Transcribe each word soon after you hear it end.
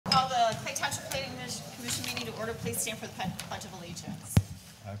stand for the Pledge of Allegiance.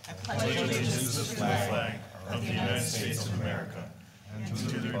 I pledge allegiance to the flag of the United States of America and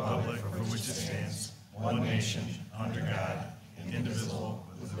to the republic for which it stands, one nation, under God, indivisible,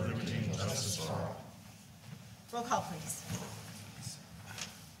 with liberty and justice for all. Roll call, please.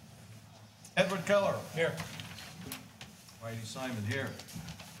 Edward Keller. Here. Whitey Simon here.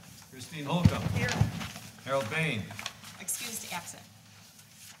 Christine Holcomb. Here. Harold Bain. Excused, absent.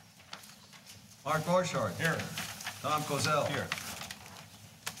 Mark Borchardt. Here. Tom Kozel. Here.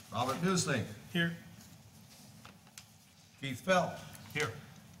 Robert Muesling. Here. Keith Felt. Here.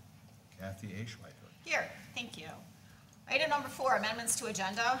 Kathy A. Schweitzer. Here, thank you. Item number 4, amendments to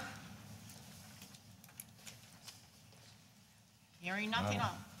agenda. Hearing nothing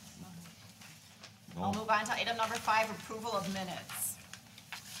else. I'll move on to item number 5, approval of minutes.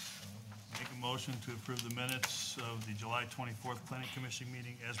 Make a motion to approve the minutes of the July 24th Planning Commission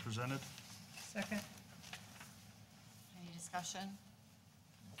meeting as presented. Second. Any discussion?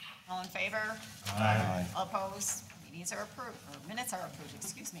 All in favor? Aye. All opposed? Meetings are approved, or minutes are approved,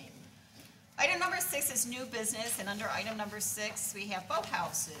 excuse me. Item number 6 is new business, and under item number 6, we have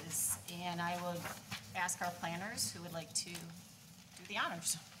boathouses. And I would ask our planners who would like to do the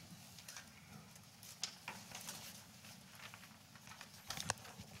honors.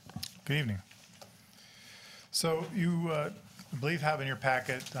 Good evening. So you, I believe, have in your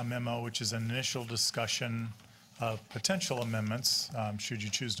packet a memo, which is an initial discussion of potential amendments, should you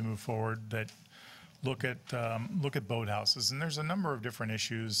choose to move forward, that look at boathouses. And there's a number of different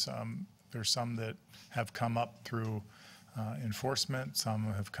issues. There's some that have come up through enforcement.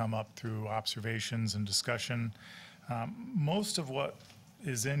 Some have come up through observations and discussion. Most of what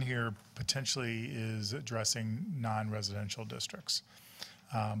is in here potentially is addressing non-residential districts.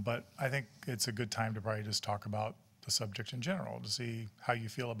 But I think it's a good time to probably just talk about the subject in general to see how you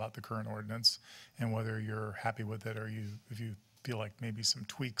feel about the current ordinance and whether you're happy with it or if you feel like maybe some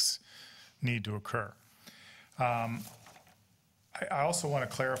tweaks need to occur. I also want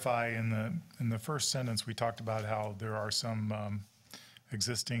to clarify in the first sentence we talked about how there are some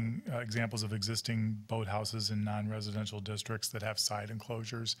existing examples of existing boathouses in non-residential districts that have side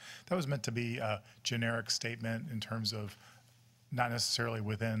enclosures. That was meant to be a generic statement in terms of not necessarily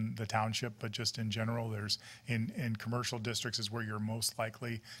within the township, but just in general. There's in commercial districts is where you're most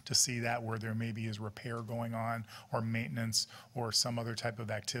likely to see that, where there maybe is repair going on or maintenance or some other type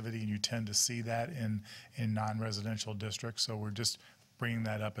of activity, and you tend to see that in non-residential districts. So we're just bringing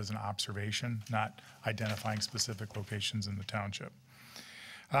that up as an observation, not identifying specific locations in the township.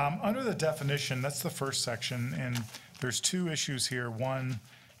 Under the definition, that's the first section, and there's two issues here. One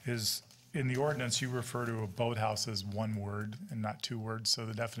is, in the ordinance, you refer to a boathouse as one word and not two words, so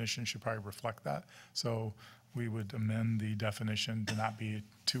the definition should probably reflect that. So we would amend the definition to not be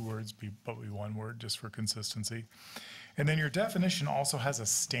two words, but be one word, just for consistency. And then your definition also has a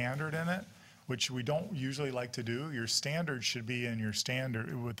standard in it, which we don't usually like to do. Your standard should be in your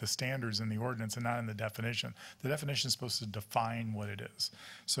standard, with the standards in the ordinance and not in the definition. The definition is supposed to define what it is.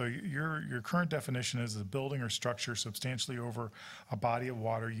 So your current definition is a building or structure substantially over a body of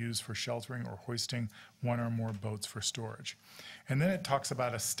water used for sheltering or hoisting one or more boats for storage. And then it talks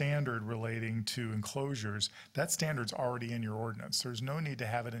about a standard relating to enclosures. That standard's already in your ordinance. There's no need to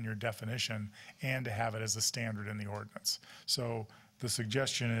have it in your definition and to have it as a standard in the ordinance. So the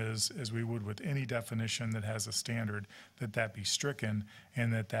suggestion is, as we would with any definition that has a standard, that that be stricken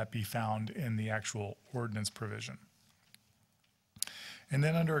and that that be found in the actual ordinance provision. And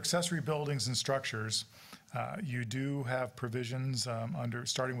then under accessory buildings and structures, you do have provisions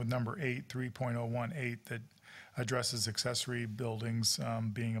starting with number 8, 3.018, that addresses accessory buildings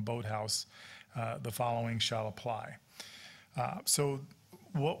being a boathouse. The following shall apply. So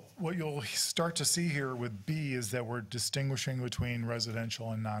what you'll start to see here with B is that we're distinguishing between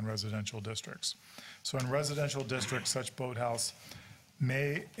residential and non-residential districts. So in residential districts, such boathouse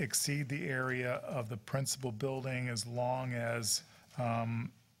may exceed the area of the principal building as long as, in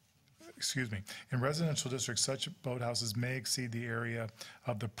residential districts, such boathouses may exceed the area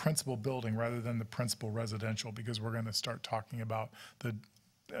of the principal building rather than the principal residential, because we're going to start talking about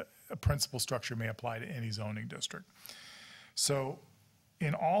a principal structure may apply to any zoning district. So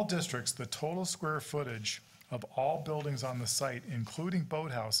in all districts, the total square footage of all buildings on the site, including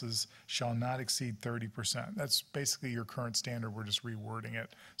boathouses, shall not exceed 30%. That's basically your current standard. We're just rewording it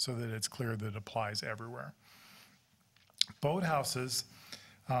so that it's clear that it applies everywhere. Boathouses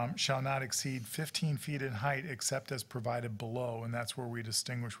shall not exceed 15 feet in height except as provided below, and that's where we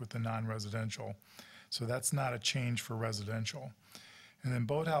distinguish with the non-residential. So that's not a change for residential. And then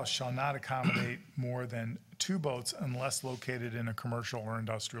boathouse shall not accommodate more than 2 boats unless located in a commercial or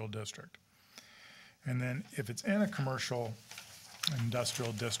industrial district. And then if it's in a commercial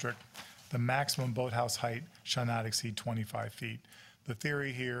industrial district, the maximum boathouse height shall not exceed 25 feet. The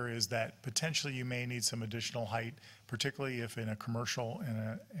theory here is that potentially you may need some additional height, particularly if in a commercial,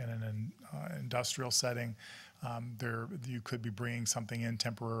 in an industrial setting, you could be bringing something in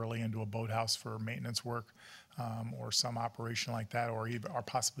temporarily into a boathouse for maintenance work, or some operation like that, or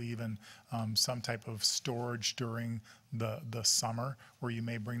possibly even some type of storage during the summer, where you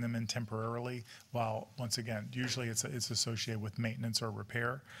may bring them in temporarily. While once again, usually it's associated with maintenance or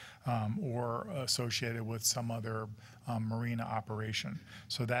repair, or associated with some other marina operation.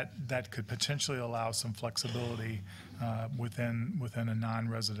 So that could potentially allow some flexibility within a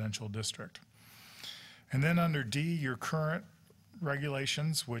non-residential district. And then under D, your current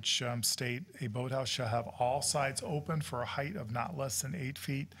regulations, which state a boathouse shall have all sides open for a height of not less than 8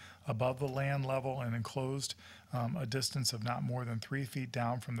 feet above the land level and enclosed a distance of not more than 3 feet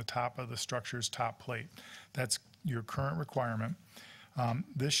down from the top of the structure's top plate. That's your current requirement.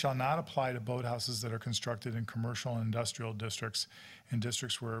 This shall not apply to boathouses that are constructed in commercial and industrial districts. In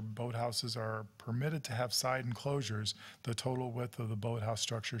districts where boathouses are permitted to have side enclosures, the total width of the boathouse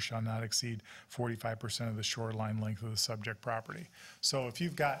structure shall not exceed 45% of the shoreline length of the subject property. So if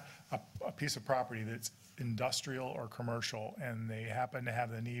you've got a piece of property that's industrial or commercial and they happen to have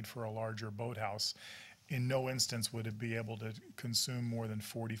the need for a larger boathouse, in no instance would it be able to consume more than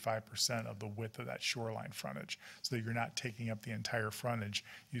 45% of the width of that shoreline frontage, so that you're not taking up the entire frontage.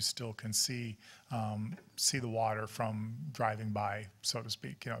 You still can see the water from driving by, so to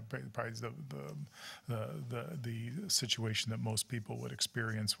speak. You know, probably the situation that most people would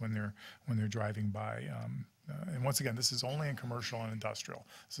experience when they're driving by. And once again, this is only in commercial and industrial.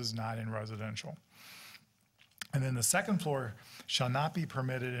 This is not in residential. And then the second floor shall not be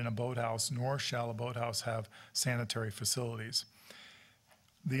permitted in a boathouse, nor shall a boathouse have sanitary facilities.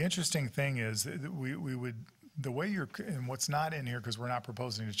 The interesting thing is that the way and what's not in here, because we're not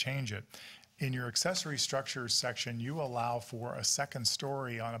proposing to change it, in your accessory structures section, you allow for a second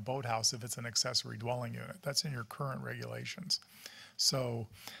story on a boathouse if it's an accessory dwelling unit. That's in your current regulations. So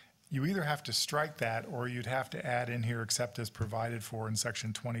you either have to strike that, or you'd have to add in here except as provided for in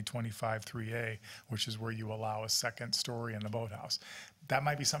section 2025-3A, which is where you allow a second story in the boathouse. That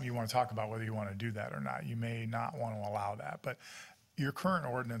might be something you want to talk about, whether you want to do that or not. You may not want to allow that, but your current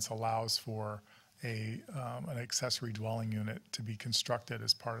ordinance allows for an accessory dwelling unit to be constructed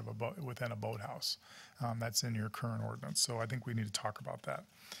as part of within a boathouse. That's in your current ordinance, so I think we need to talk about that.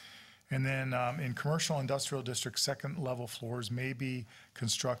 And then in commercial industrial districts, second level floors may be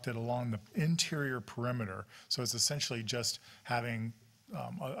constructed along the interior perimeter. So it's essentially just having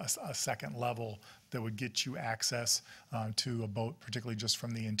a second level that would get you access to a boat, particularly just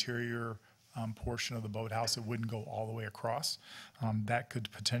from the interior portion of the boathouse. It wouldn't go all the way across. That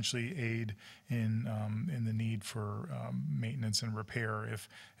could potentially aid in the need for maintenance and repair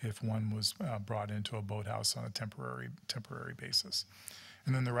if one was brought into a boathouse on a temporary basis.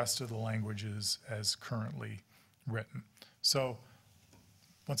 And then the rest of the language is as currently written. So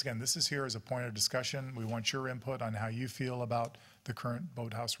once again, this is here as a point of discussion. We want your input on how you feel about the current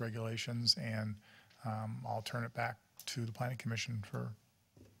boathouse regulations, and I'll turn it back to the Planning Commission for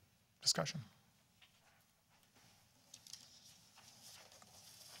discussion.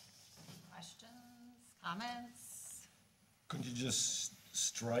 Questions, comments? Couldn't you just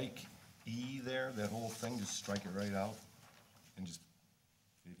strike E there, that whole thing, just strike it right out? And just,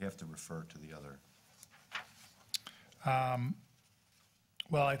 you'd have to refer to the other.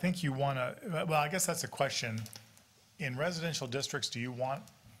 Well, I think you want to, well, I guess that's a question. In residential districts, do you want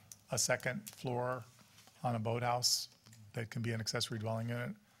a second floor on a boathouse that can be an accessory dwelling unit?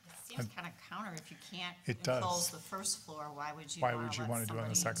 It seems kind of counter if you can't It does. enclose the first floor, why would you Why want would to you let wanna do it on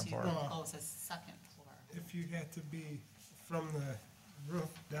the somebody second to floor? enclose a second floor? If you had to be from the roof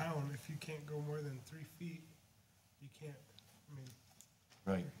down, if you can't go more than 3 feet, you can't, I mean,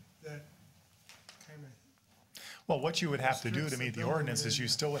 Right. that kind of, Well, what you would have to do to Restricts the meet the building ordinance is you area.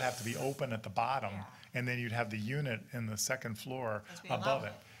 still would have to be open at the bottom, Yeah. and then you'd have the unit in the second floor Because we allow above it.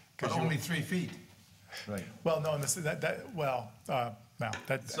 it. 'Cause But you- only 3 feet. Right. Well, no, and no,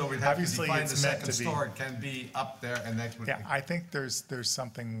 that, So we'd have to obviously define the it's meant second to be. story can be up there, and that would. Yeah, I think there's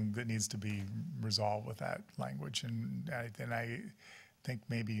something that needs to be resolved with that language, and I think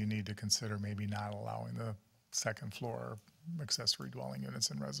maybe you need to consider maybe not allowing the second floor accessory dwelling units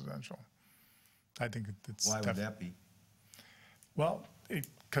in residential. I think it's. Why would that be? Well,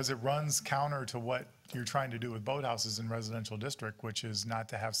 because it runs counter to what you're trying to do with boathouses in residential district, which is not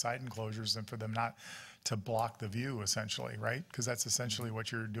to have side enclosures and for them not to block the view essentially, right? Because that's essentially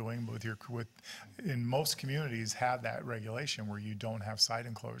what you're doing in most communities have that regulation where you don't have side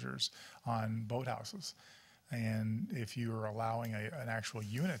enclosures on boathouses. And if you're allowing an actual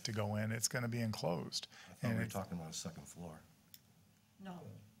unit to go in, it's going to be enclosed. I thought And we were it's- talking about a second floor. No,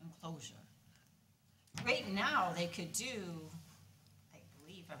 enclosure. Right now, they could do, I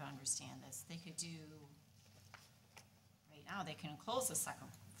believe if I understand this, they could do, right now, they can enclose the second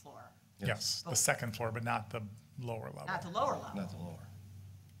floor, Yes, the second floor, but not the lower level. not the lower level. Not the lower.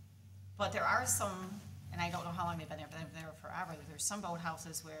 But there are some, and I don't know how long they've been there, but they've been there forever, there's some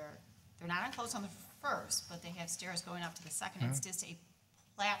boathouses where they're not enclosed on the first, but they have stairs going up to the second. It's just a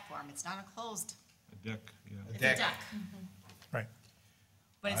platform, it's not enclosed. A deck, yeah. It's a deck. deck, Right,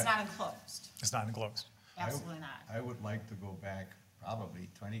 but it's not enclosed, it's not enclosed. absolutely not. I would like to go back probably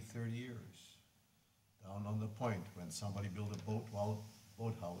 20, 30 years, down on the point when somebody built a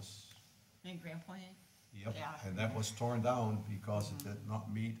boathouse. In Grand Point? Yep, Yeah. and that was torn down because it did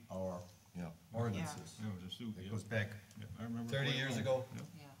not meet our Yeah. ordinances. Yeah, it was a suit, It yeah. goes back Yeah, I remember 30 quite years well. ago, Yeah.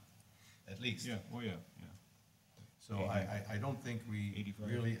 Yeah. at least. Yeah, oh, yeah, yeah. So I don't think we 85.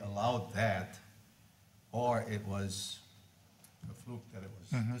 really allowed that, or it was a fluke that it was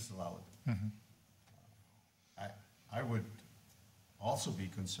disallowed. I would also be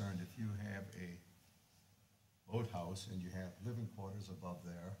concerned if you have a boathouse and you have living quarters above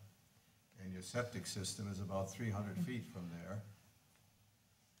there, and your septic system is about 300 feet from there.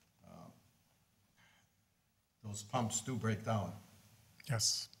 Those pumps do break down.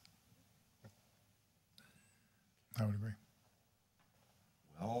 Yes. I would agree.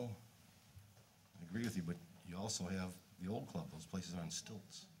 Well, I agree with you, but you also have the old club, those places are on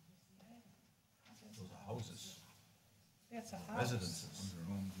stilts. Those are houses, It's a house. residences.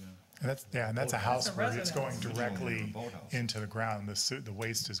 And that's a house where it's going residence. directly Boathouse. into the ground. The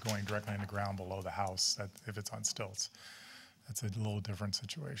waste is going directly in the ground below the house, if it's on stilts. That's a little different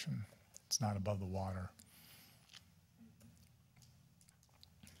situation. It's not above the water.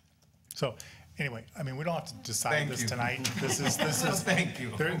 So, anyway, I mean, we don't have to decide Thank this you. tonight. This is, Thank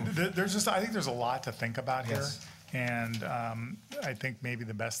you. there's just, I think there's a lot to think about here. Yes. And I think maybe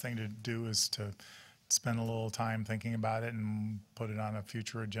the best thing to do is to spend a little time thinking about it and put it on a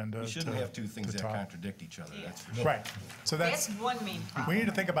future agenda. We shouldn't to- have two things to that talk. contradict each other, that's for sure. Right, so That's that's, one main we problem. need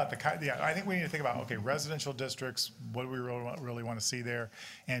to think about I think we need to think about, okay, residential districts, what do we really want to see there?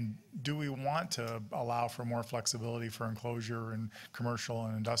 And do we want to allow for more flexibility for enclosure in commercial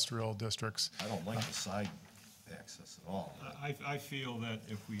and industrial districts? I don't like the side access at all. I feel that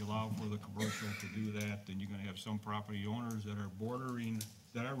if we allow for the commercial to do that, then you're gonna have some property owners that are bordering,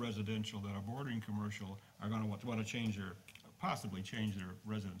 that are residential, that are bordering commercial, are gonna want to change possibly change their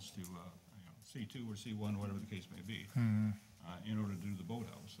residence to, C2 or C1, whatever the case may be, in order to do the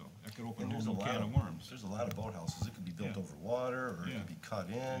boathouse, so that could open And a there's whole a new lot can of, of worms. there's a lot of boathouses, it could be built Yeah. over water, or it Yeah. could be cut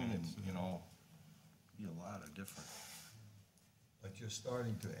in, and, it's, be a lot of different. But you're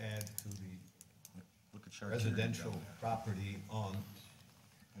starting to add to the Look at Chartier residential down there. property on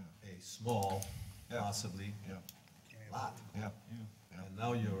a small, possibly, Yeah, lot. yeah, And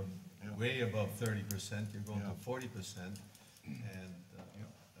now you're Yeah. way above 30%, you're going to Yeah. 40%. And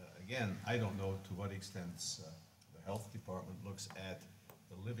again, I don't know to what extent the health department looks at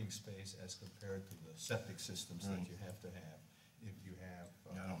the living space as compared to the septic systems that Right. you have to have. If you have,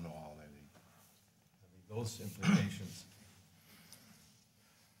 yeah, I don't know all that. I mean, those implications.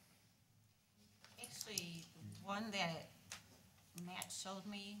 Actually, the one that Matt showed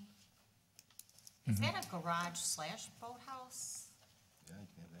me, is that a garage slash boathouse? Yeah, you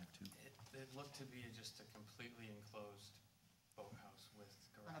can have that too. It looked to be just a completely enclosed boathouse with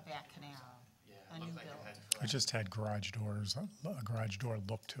garage. On a back canal, Yeah, a it new looked like build. it had It garage. just had garage doors, a garage door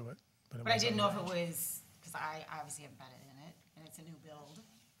look to it, but it But I wasn't didn't know if it garage. was, because I obviously haven't been in it, and it's a new build.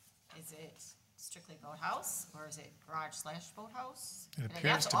 Is it strictly boathouse, or is it garage slash boathouse? It And appears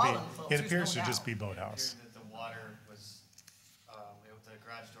that's to all be, enclosed, it there's appears no to just doubt. be It boathouse. appeared that the water was, the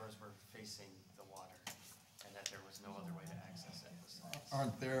garage doors were facing the water, and that there was no other way to access it besides.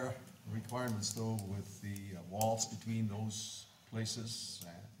 Aren't there requirements though with the walls between those places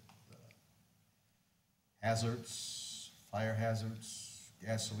and hazards, fire hazards,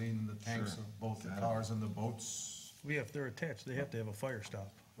 gasoline in the tanks Sure. of both the Got it. cars and the boats? Yeah, if they're attached, they have to have a fire stop,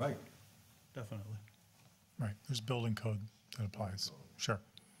 Right. definitely. Right, there's building code that applies, sure.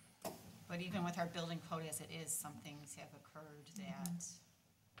 But even with our building code as it is, some things have occurred that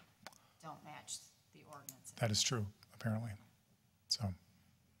don't match the ordinance. That is true, apparently, so.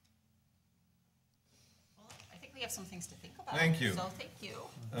 Well, I think we we have some things to think about. Thank you. So thank you.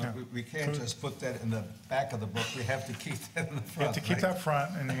 We can't just put that in the back of the book, we have to keep that in the You front. have to keep right? that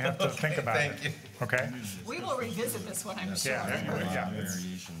front, and you have to think about it. Thank you. Okay? We will revisit this one, I'm sure. Yeah, yeah. it's-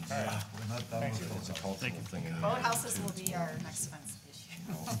 Variations. We're not done with It's a those. cultural thing. in there, Boathouses will be our next fence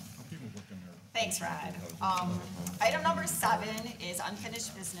issue. Thanks, Rod. Item number 7 is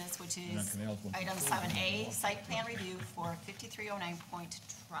unfinished business, which is item 7A, site plan review for 5309 Point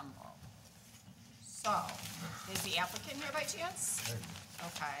Trumbull. So, is the applicant here by chance?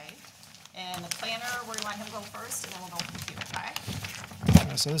 Okay. And the planner, where do you want him to go first, and then we'll go with you,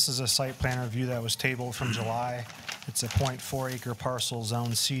 okay? So this is a site plan review that was tabled from July. It's a .4 acre parcel,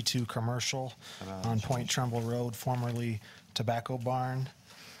 zone C2 commercial on Point Trumbull Road, formerly Tobacco Barn.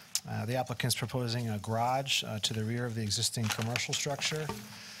 The applicant's proposing a garage to the rear of the existing commercial structure.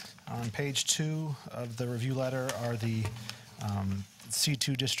 On page 2 of the review letter are the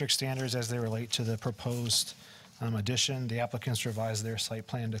C2 district standards as they relate to the proposed addition. The applicants revised their site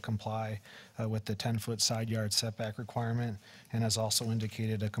plan to comply with the 10-foot side yard setback requirement and has also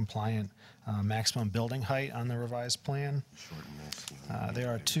indicated a compliant maximum building height on the revised plan. There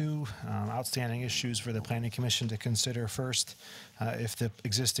are 2 outstanding issues for the Planning Commission to consider. First, if the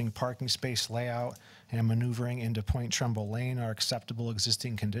existing parking space layout and maneuvering into Point Trumbull Lane are acceptable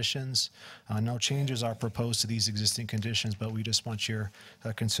existing conditions. No changes are proposed to these existing conditions, but we just want your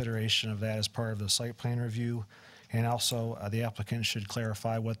consideration of that as part of the site plan review. And also, the applicant should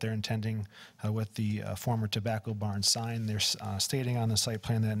clarify what they're intending with the former Tobacco Barn sign. They're stating on the site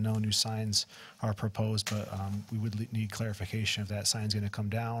plan that no new signs are proposed, but we would need clarification if that sign's going to come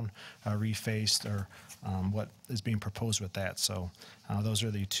down, refaced, or what is being proposed with that. So those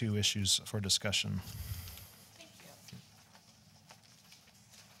are the 2 issues for discussion. Thank you.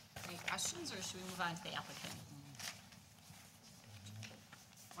 Any questions, or should we move on to the applicant?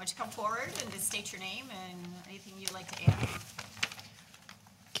 Why don't you come forward and just state your name and anything you'd like to add?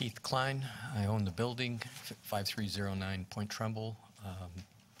 Keith Klein, I own the building, 5309 Point Trumbull.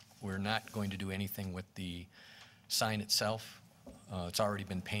 We're not going to do anything with the sign itself. It's already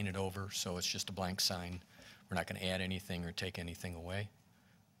been painted over, so it's just a blank sign. We're not going to add anything or take anything away.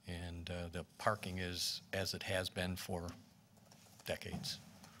 And the parking is as it has been for decades.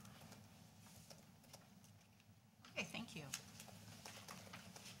 Okay, thank you.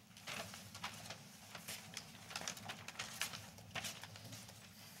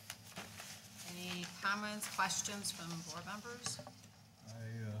 Any comments, questions from board members? I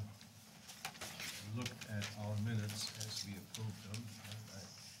looked at our minutes as we approved them, and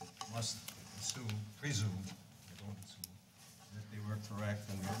I must presume, I don't assume, that they were correct,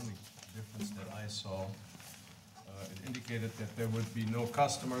 and the only difference that I saw, it indicated that there would be no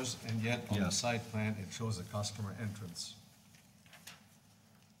customers, and yet on the Yes. site plan, it shows a customer entrance.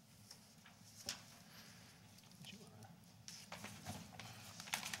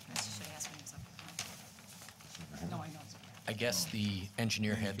 I should ask when he's up. No, I know. I guess the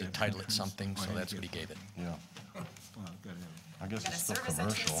engineer had to title it something, so that's what he gave it. Yeah. I guess Got a it's still service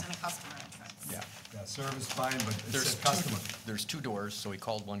commercial. entrance and a customer entrance. Yeah. Yeah, service fine, but it There's said customer. There's 2 doors, so he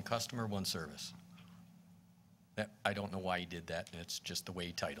called one customer, one service. That, I don't know why he did that, it's just the way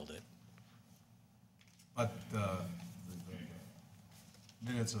he titled it. But the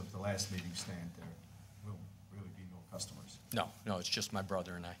minutes of the last meeting stand there. Will really be no customers. No, it's just my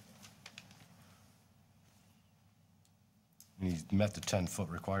brother and I. And he met the 10-foot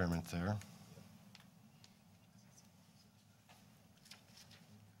requirement there.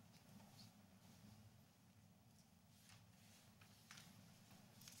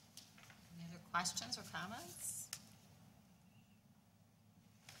 Any other questions or comments?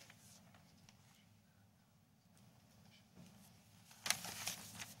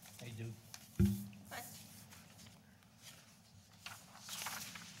 Hey, dude, Okay.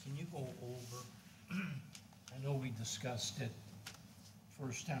 can you go over, I know we discussed it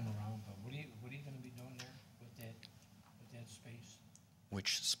first time around, but what are you gonna be doing there with that space?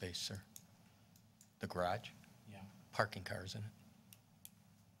 Which space, sir? The garage? Yeah, Parking cars in it?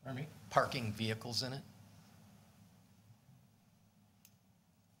 pardon me? Parking vehicles in it?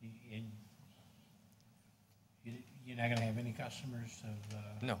 You're not gonna have any customers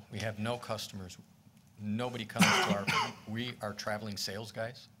of, No, we have no customers. Nobody comes to our, we are traveling sales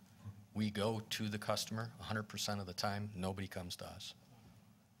guys. We go to the customer 100% of the time. Nobody comes to us.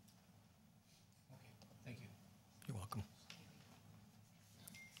 okay, thank you. You're welcome.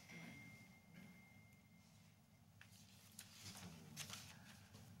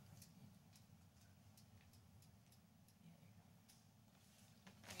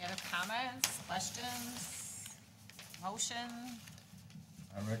 Any other comments, questions, motion?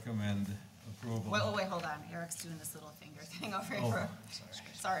 I recommend approval. Wait, hold on. Eric's doing this little finger thing over Oh, here.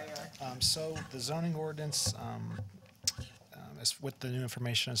 Sorry, Eric. So the zoning ordinance, as with the new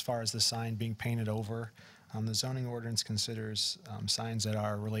information as far as the sign being painted over, the zoning ordinance considers signs that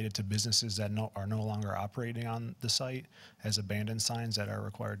are related to businesses that are no longer operating on the site as abandoned signs that are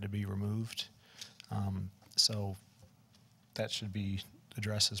required to be removed. So that should be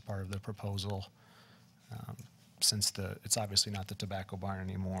addressed as part of the proposal, since it's obviously not the tobacco barn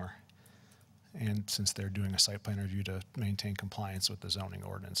anymore, and since they're doing a site plan review to maintain compliance with the zoning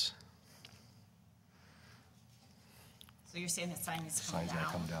ordinance. So you're saying the sign needs to come Signs down?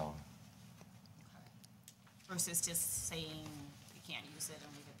 that come down. Okay. Versus just saying you can't use it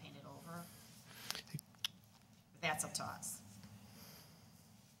and leave it painted over? That's up to us.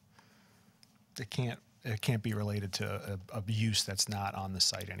 It can't be related to a use that's not on the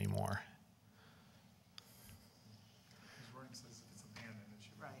site anymore. His wording says if it's abandoned, it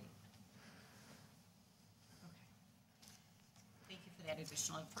should be. Right. Okay. Thank you for that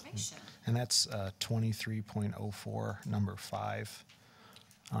additional information. And that's 23.04, number 5,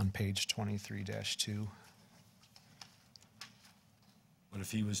 on page 23-2. But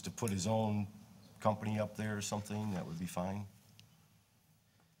if he was to put his own company up there or something, that would be fine?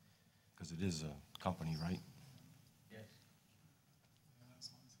 Because it is a company, right? Yes.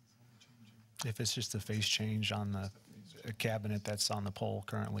 If it's just a face change on the cabinet that's on the pole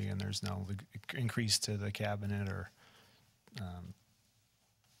currently, and there's no increase to the cabinet, or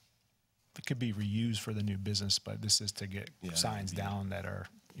it could be reused for the new business, but this is to get Yeah, signs yeah. down that are,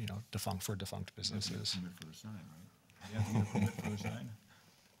 defunct businesses. Permit for the sign, right? You have to get a permit for the sign?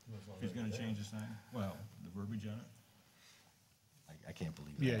 If he's gonna change the sign? Well, the verbiage on it? I can't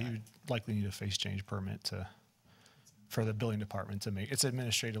believe that. Yeah, you would likely need a face change permit for the building department to make, it's an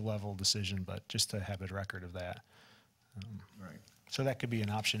administrative level decision, but just to have a record of that. Right. So that could be an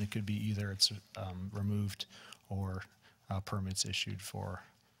option. It could be either it's removed or permits issued for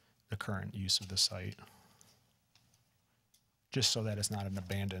the current use of the site. Just so that it's not an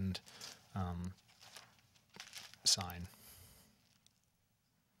abandoned sign.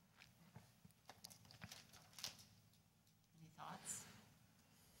 Any thoughts?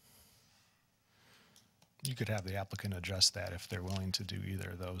 You could have the applicant address that if they're willing to do either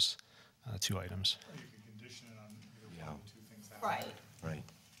of those two items. Or you could condition it on either Yeah. one of the two things happening. Right. Right.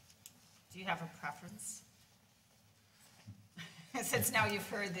 Do you have a preference? Since now you've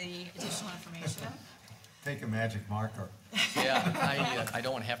heard the additional information. Take a magic marker. Yeah, I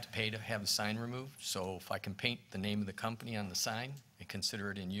don't want to have to pay to have the sign removed, so if I can paint the name of the company on the sign and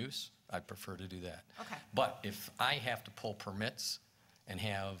consider it in use, I'd prefer to do that. Okay. But if I have to pull permits and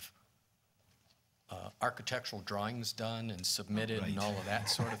have architectural drawings done and submitted and Right. all of that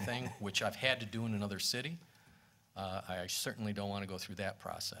sort of thing, which I've had to do in another city, I certainly don't want to go through that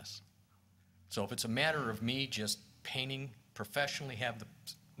process. So if it's a matter of me just painting, professionally have the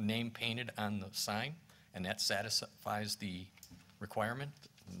name painted on the sign, and that satisfies the requirement,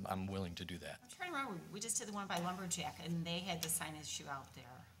 I'm willing to do that. I'm trying to remember, we just did the one by Lumberjack, and they had the sign issue out there.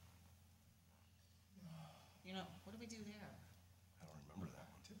 What did we do there? I don't remember that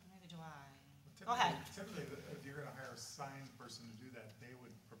one. Neither do I. Go ahead. Typically, if you're gonna hire a sign person to do that, they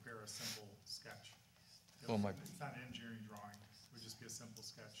would prepare a simple sketch. Well, It's not an engineering drawing, it would just be a simple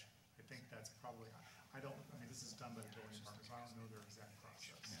sketch. I think that's probably, this is done by the building department, so I don't know their exact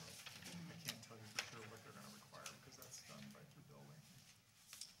process. I can't tell you for sure what they're gonna require, because that's done by the building.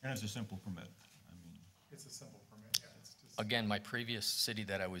 And it's a simple permit. It's a simple permit, yeah, it's just. Again, my previous city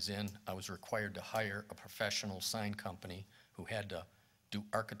that I was in, I was required to hire a professional sign company who had to do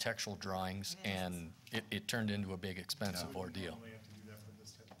architectural drawings, and it turned into a big expensive ordeal. You normally have to do that for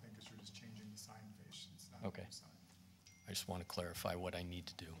this type of thing, because you're just changing the sign face, it's not a Okay. new sign. I just want to clarify what I need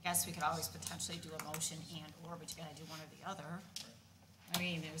to do. I guess we could always potentially do a motion and/or, but you gotta do one or the other.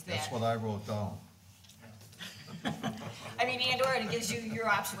 There's that. That's what I wrote down. And/or, it gives you your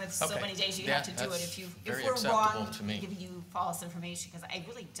option with so Okay. many days you have to do it. That's If very we're acceptable wrong, to me. giving you false information, because I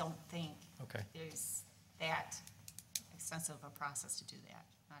really don't think Okay. there's that extensive of a process to do that,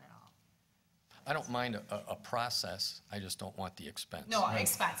 not at all. I don't mind a process, I just don't want the expense. No,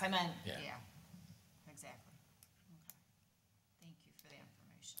 expense, I meant, Yeah. yeah, exactly. Okay. Thank you for the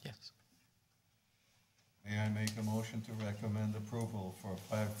information. Yes. May I make a motion to recommend approval for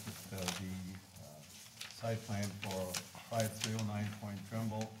site plan for 5309 Point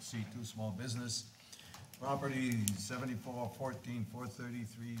Trumbull, C2 Small Business, property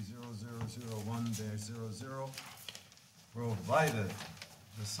 7414-433-0001-00, provided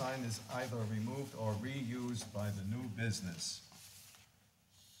the sign is either removed or reused by the new business.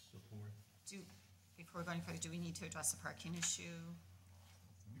 Before we're going further, do we need to address the parking issue?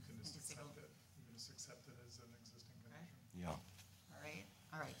 You can just just accept take it. We can just accept it as an existing condition. Yeah.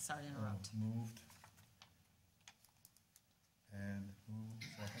 All right, sorry to interrupt. Moved. And who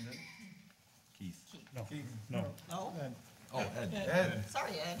seconded? Keith. Keith. No, Keith. no. No? Ed. Oh, Ed. Ed,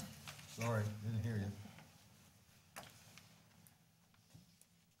 Sorry, Ed. sorry, didn't hear you.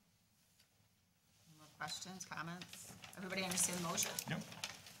 Any more questions, comments? Everybody understand the motion? Yep.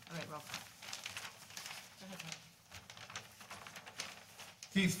 All right, roll call. Go ahead, Ed.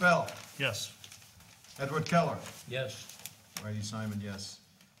 Keith Fell, Yes. Edward Keller, Yes. Whitey Simon, yes.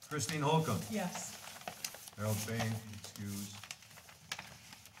 Christine Holcomb, Yes. Harold Bain, excused.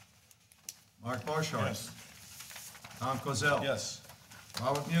 Mark Borchardt. Yes. Tom Kozel. Yes.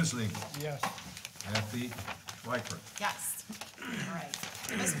 Robert Muesling, Yes. Kathy Schweikert. Yes. All right.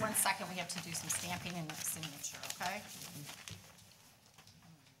 Just 1 second, we have to do some stamping and signature, okay?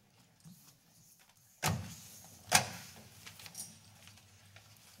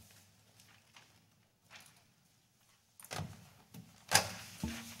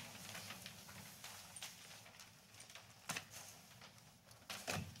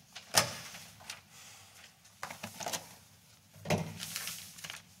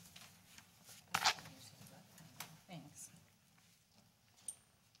 Thanks.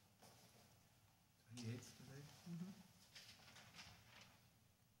 28th today?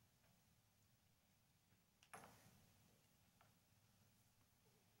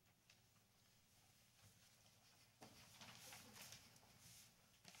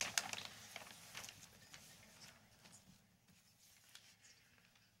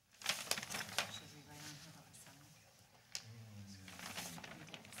 Should we write on her last sign?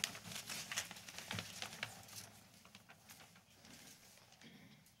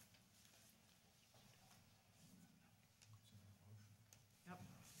 Yep.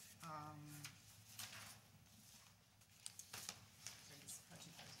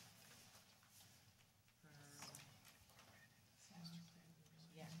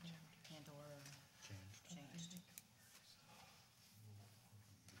 Yeah, and/or changed.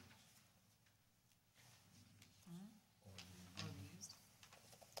 Or used.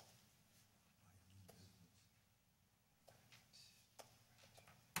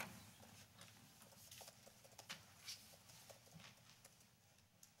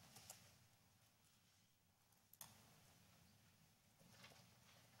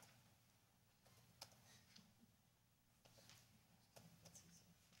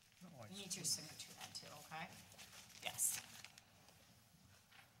 We need your signature then too, okay? Yes.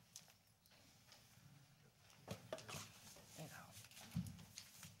 There you go.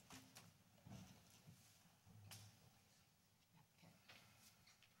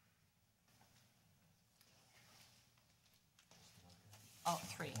 Oh,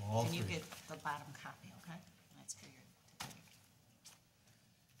 three. All Can you three. get the bottom copy, okay? That's for your, to take.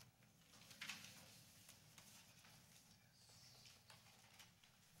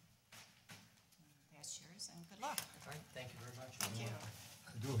 That's yours, and good luck. All right, thank you very much. Thank you.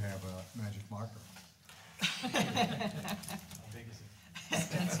 I do have a magic marker. How big is it?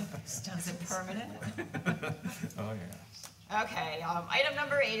 Is it permanent? Oh, yeah. Okay, item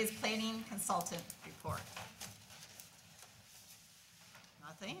number 8 is planning consultant report.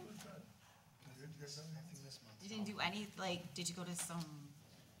 Nothing? You didn't do any, like, did you go to some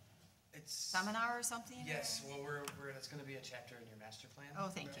It's, seminar or something? yes, well, it's gonna be a chapter in your master plan. Oh,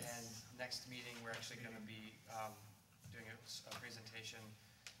 thank you. And next meeting, we're actually gonna be, doing a presentation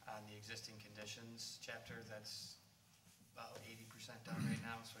on the existing conditions chapter. That's about 80% done right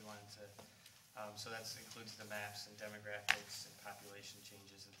now, so we wanted to, so that includes the maps and demographics and population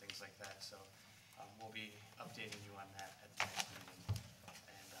changes and things like that. So, we'll be updating you on that at the next meeting.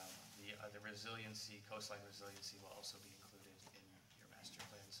 And, the resiliency, coastline resiliency will also be included in your master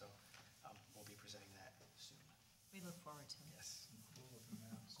plan, so, we'll be presenting that soon. We look forward to it. Yes.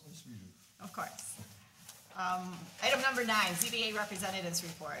 Of course we do. Of course. Item number 9, ZBA representatives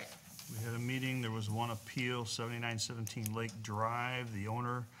report. We had a meeting, there was one appeal, 7917 Lake Drive. The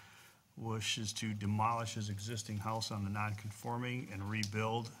owner wishes to demolish his existing house on the non-conforming and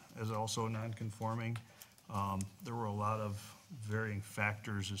rebuild as also non-conforming. There were a lot of varying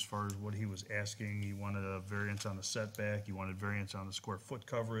factors as far as what he was asking. He wanted a variance on the setback, he wanted variance on the square foot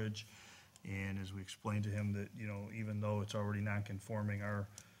coverage. And as we explained to him that, you know, even though it's already non-conforming, our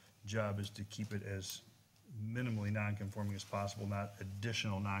job is to keep it as minimally non-conforming as possible, not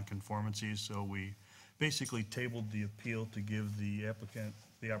additional non-conformancies. So we basically tabled the appeal to give the applicant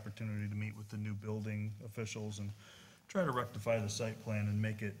the opportunity to meet with the new building officials and try to rectify the site plan and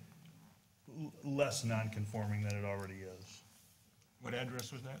make it less non-conforming than it already is. What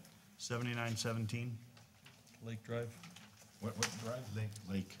address was that? 7917 Lake Drive. What drive?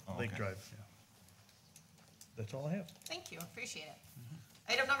 Lake. Oh, Lake okay. Drive, yeah. That's all I have. Thank you, appreciate it.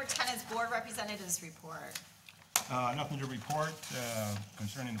 Item number 10 is board representatives report. Nothing to report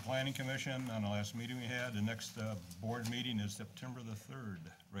concerning the planning commission on the last meeting we had. The next board meeting is September the 3rd,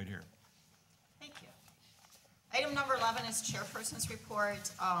 right here. Thank you. Item number 11 is chairperson's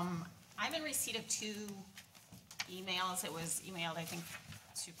report. I'm in receipt of 2 emails. It was emailed, I think,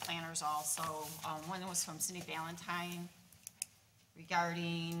 to planners also. One was from Cindy Valentine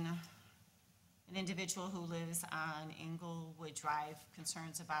regarding an individual who lives on Inglewood Drive,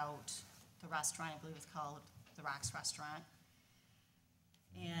 concerns about the restaurant, I believe it's called the Rocks Restaurant,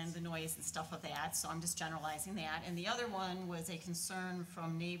 and the noise and stuff of that, so I'm just generalizing that. And the other one was a concern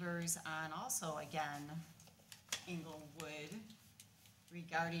from neighbors on also, again, Inglewood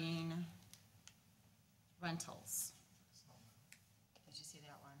regarding rentals. Did you see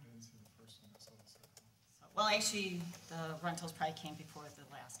that one? I didn't see the first one, I saw the second one. So, well, actually, the rentals probably came before the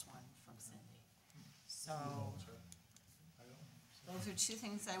last one from Cindy. So, those are 2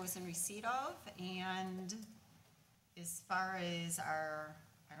 things I was in receipt of, and as far as our,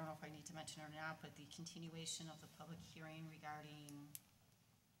 I don't know if I need to mention it or not, but the continuation of the public hearing regarding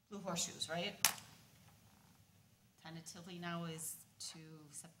Blue Horseshoes, right? Tentatively now is to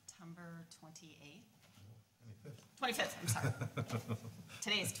September 28th? 25th, I'm sorry.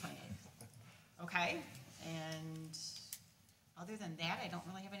 Today is 28th. Okay, and other than that, I don't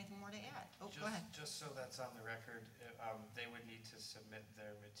really have anything more to add. Oh, go ahead. Just so that's on the record, they would need to submit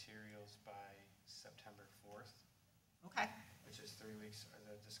their materials by September 4th, Okay, which is 3 weeks, or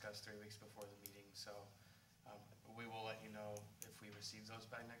they're discussed 3 weeks before the meeting, so we will let you know if we receive those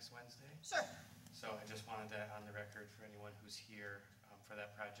by next Wednesday. sure. So I just wanted that on the record for anyone who's here for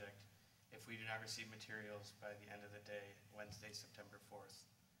that project. If we do not receive materials by the end of the day, Wednesday, September 4th,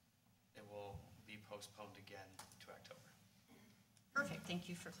 it will be postponed again to October. Perfect, thank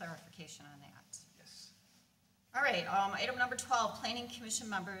you for clarification on that. Yes. All right, item number 12, planning commission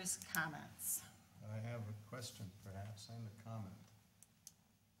members' comments. I have a question perhaps and a comment.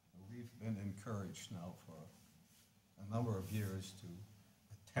 We've been encouraged now for a number of years to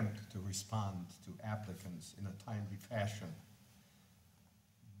attempt to respond to applicants in a timely fashion.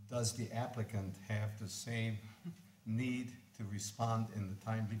 Does the applicant have the same need to respond in a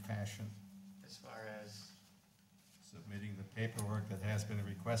timely fashion? As far as, Submitting the paperwork that has been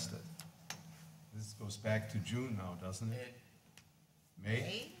requested. This goes back to June now, doesn't it? May?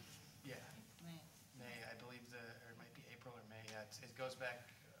 May? yeah, May. May, I believe or it might be April or May, yeah, it goes back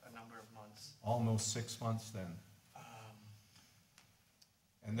a number of months. Almost 6 months then.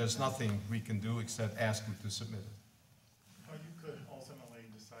 And there's nothing we can do except ask them to submit it. Well, you could ultimately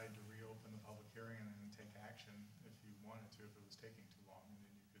decide to reopen the public hearing and then take action if you wanted to, if it was taking too long, and then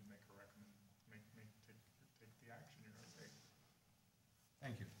you could make a take the action you're gonna take.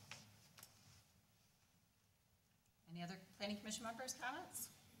 Thank you. Any other planning commission members'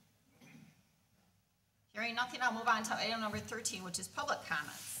 comments? Hearing nothing, I'll move on to item number 13, which is public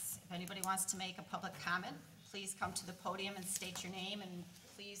comments. If anybody wants to make a public comment, please come to the podium and state your name, and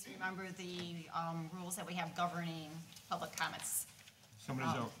please remember the rules that we have governing public comments. Somebody's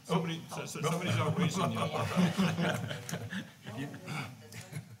out raising you.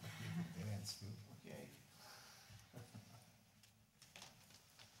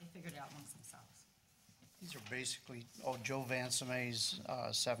 They figured it out amongst themselves. These are basically, Joe Vansame's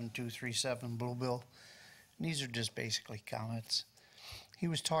 7237 Bluebill. And these are just basically comments. He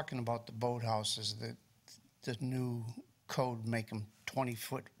was talking about the boathouses, that the new code make them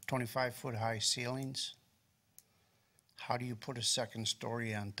 25-foot high ceilings. How do you put a second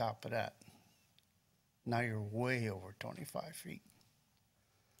story on top of that? Now you're way over 25 feet.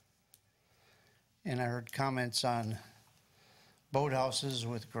 And I heard comments on boathouses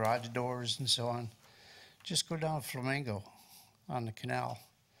with garage doors and so on. Just go down Flamingo on the canal.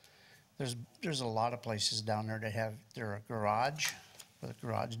 There's a lot of places down there that have a garage with a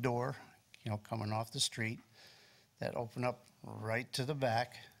garage door, coming off the street, that open up right to the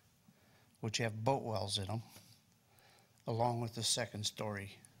back, which have boat wells in them, along with the second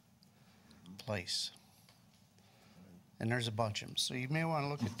story place. And there's a bunch of them. So you may want to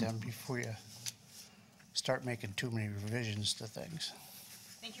look at them before you start making too many revisions to things.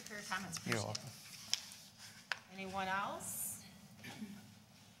 Thank you for your comments. You're Appreciate welcome. it. Anyone else?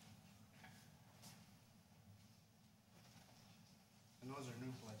 And those are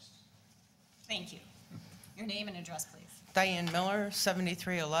new places. Thank you. Your name and address, please. Diane Miller,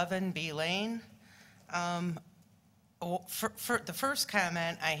 7311 B Lane. For the first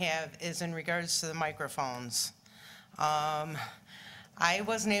comment I have is in regards to the microphones. I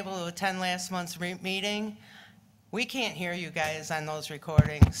wasn't able to attend last month's meeting. we can't hear you guys on those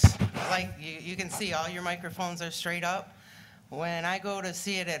recordings. Like, you can see all your microphones are straight up. When I go to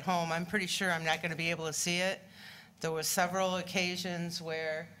see it at home, I'm pretty sure I'm not gonna be able to see it. There were several occasions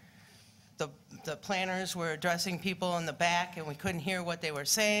where the planners were addressing people in the back and we couldn't hear what they were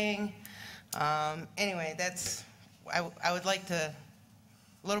saying. Anyway, I would like a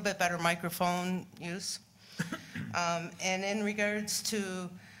little bit better microphone use. And in regards to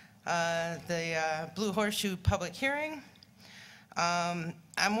the Blue Horseshoe public hearing, I'm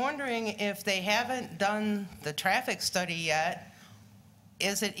wondering if they haven't done the traffic study yet,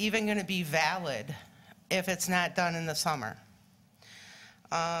 is it even going to be valid if it's not done in the summer?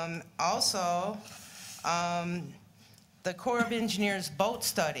 Also, the Corps of Engineers boat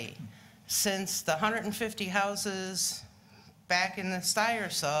study, since the 150 houses back in the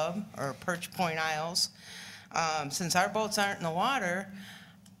Steyer sub, or Perch Point Isles, since our boats aren't in the water,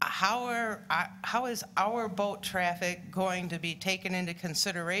 how is our boat traffic going to be taken into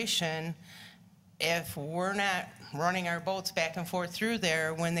consideration if we're not running our boats back and forth through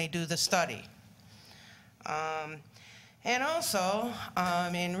there when they do the study? And also,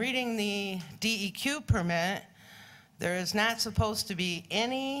 in reading the DEQ permit, there is not supposed to be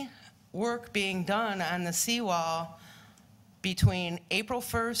any work being done on the seawall between April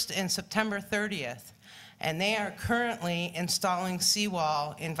 1st and September 30th. And they are currently installing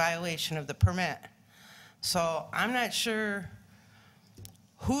seawall in violation of the permit. So I'm not sure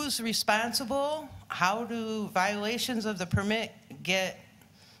who's responsible, how do violations of the permit get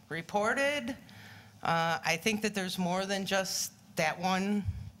reported? I think that there's more than just that one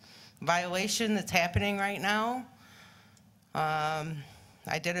violation that's happening right now.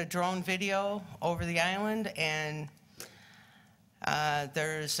 I did a drone video over the island, and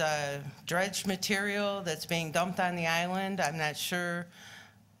there's dredged material that's being dumped on the island. I'm not sure.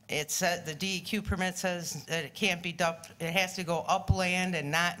 It said the DEQ permit says that it can't be dumped. It has to go upland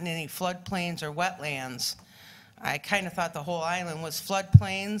and not in any floodplains or wetlands. I kind of thought the whole island was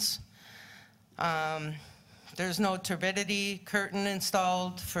floodplains. There's no turbidity curtain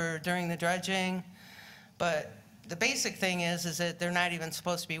installed for during the dredging, but the basic thing is that they're not even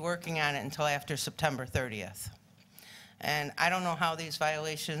supposed to be working on it until after September 30th. And I don't know how these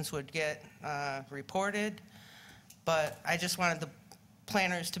violations would get reported, but I just wanted the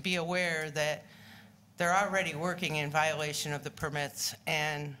planners to be aware that they're already working in violation of the permits,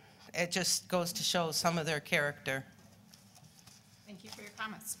 and it just goes to show some of their character. Thank you for your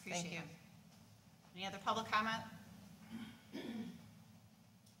comments. Appreciate Thank you. it. Any other public comment?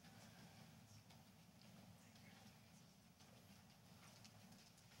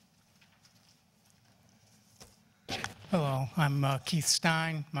 Hello, I'm Keith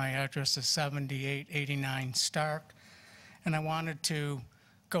Stein. My address is 7889 Stark, and I wanted to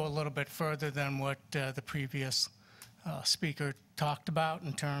go a little bit further than what the previous speaker talked about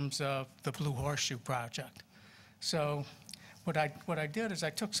in terms of the Blue Horseshoe project. So what I did is I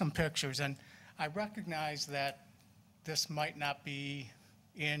took some pictures, and I recognize that this might not be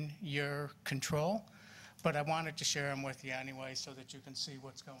in your control, but I wanted to share them with you anyway so that you can see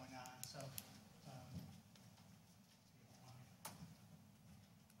what's going on. So.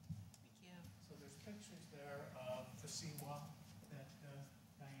 So there's pictures there of the seawall that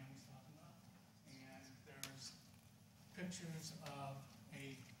Diane was talking about, and there's pictures of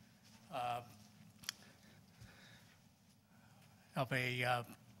a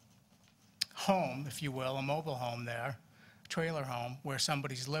home, if you will, a mobile home there, trailer home, where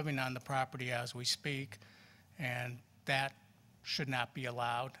somebody's living on the property as we speak, and that should not be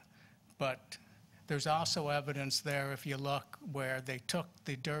allowed. But there's also evidence there, if you look, where they took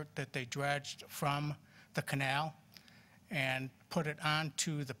the dirt that they dredged from the canal and put it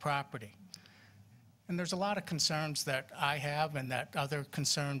onto the property. And there's a lot of concerns that I have and that other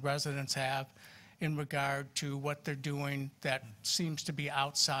concerned residents have in regard to what they're doing that seems to be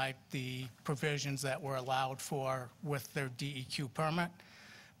outside the provisions that were allowed for with their DEQ permit.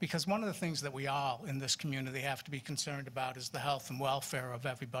 Because one of the things that we all in this community have to be concerned about is the health and welfare of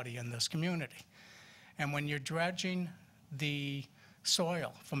everybody in this community. And when you're dredging the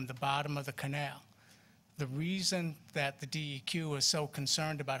soil from the bottom of the canal, the reason that the DEQ is so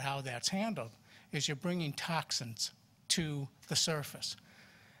concerned about how that's handled is you're bringing toxins to the surface.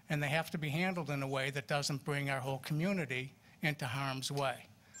 And they have to be handled in a way that doesn't bring our whole community into harm's way.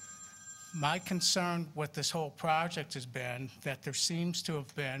 My concern with this whole project has been that there seems to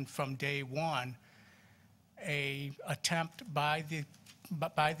have been, from day one, an attempt by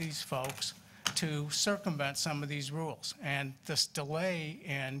these folks to circumvent some of these rules. And this delay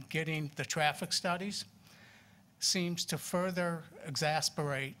in getting the traffic studies seems to further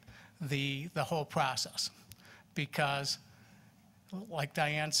exasperate the whole process. because, like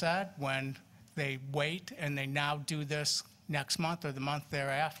Diane said, when they wait and they now do this next month or the month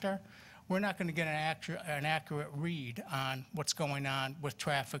thereafter, we're not going to get an accurate read on what's going on with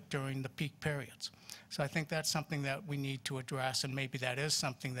traffic during the peak periods. So I think that's something that we need to address, and maybe that is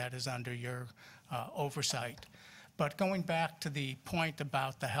something that is under your oversight. But going back to the point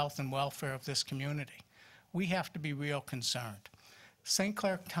about the health and welfare of this community, we have to be real concerned. St.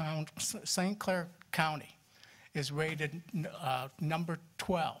 Clair County is rated number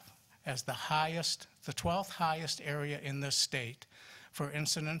 12 as the 12th highest area in this state for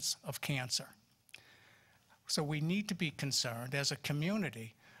incidence of cancer. So we need to be concerned as a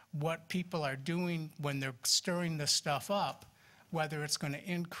community what people are doing when they're stirring this stuff up, whether it's going to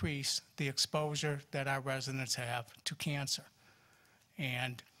increase the exposure that our residents have to cancer.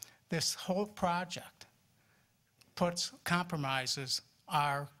 And this whole project compromises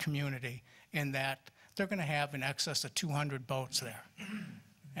our community in that they're going to have in excess of 200 boats there.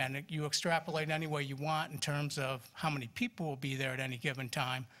 And you extrapolate any way you want in terms of how many people will be there at any given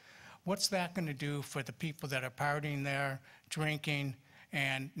time. What's that going to do for the people that are partying there, drinking,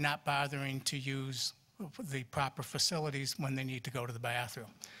 and not bothering to use the proper facilities when they need to go to the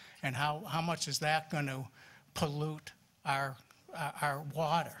bathroom? And how much is that going to pollute our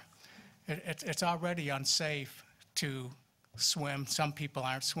water? It's already unsafe to swim. Some people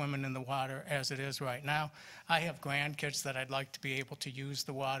aren't swimming in the water as it is right now. I have grandkids that I'd like to be able to use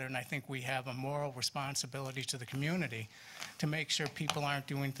the water, and I think we have a moral responsibility to the community to make sure people aren't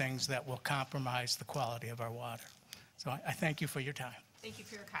doing things that will compromise the quality of our water. So I thank you for your time. Thank you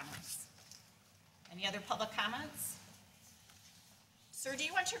for your comments. Any other public comments? Sir, do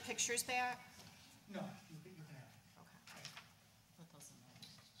you want your pictures back? No. Okay. Put those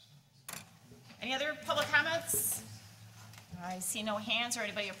in there. Any other public comments? I see no hands or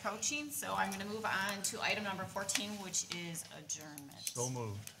anybody approaching, so I'm going to move on to item number 14, which is adjournment. So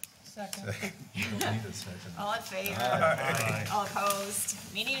moved. Second. You don't need a second. All in favor? All opposed?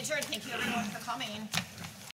 Meeting adjourned. Thank you everyone for coming.